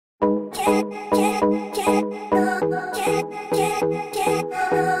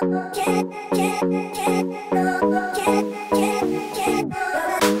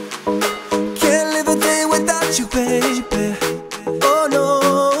live a day without you, baby. Oh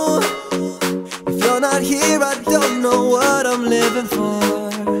no, if you're not here, I don't know what I'm living for.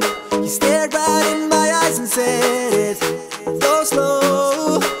 You stared right in my eyes and said it so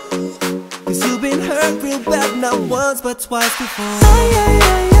slow, 'cause you've been hurt real bad, not once but twice before.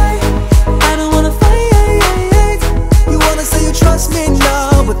 I don't wanna fight. You wanna say you trust me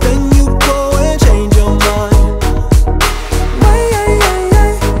now, but then you go and change your mind.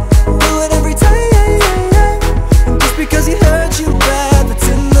 Do it every time, and just because he hurt you bad, that's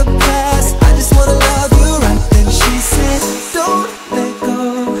in the past. I just wanna love you right. Then she said, don't let go,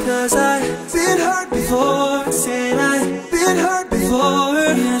 'cause I've been hurt before. Said I've been hurt before.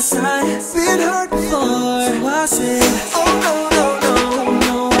 Yes, I've been hurt before. So I said, oh no, no, no,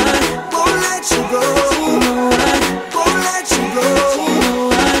 no, I won't let you go. No, I won't let you go. No,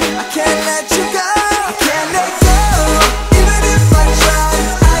 I can't let you go. I can't let go. Even if I try,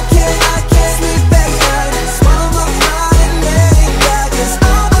 I can't sleep at night. Swallow my pride and let it die, 'cause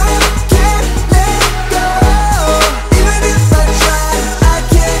I can't let go. Even if I try, I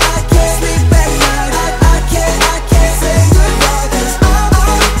can't sleep at night. I can't say goodbye, 'cause I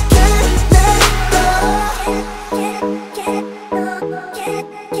can't let go.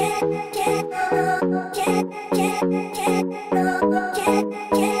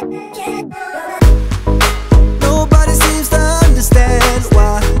 Nobody seems to understand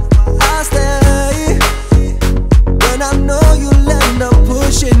why I stay, when I know you'll end up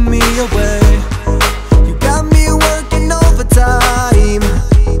pushing me away. You got me working overtime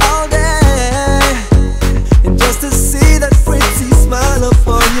all day, and just to see that pretty smile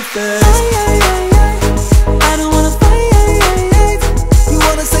upon your face. I don't wanna fight. You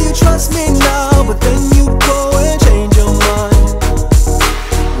wanna say you trust me now,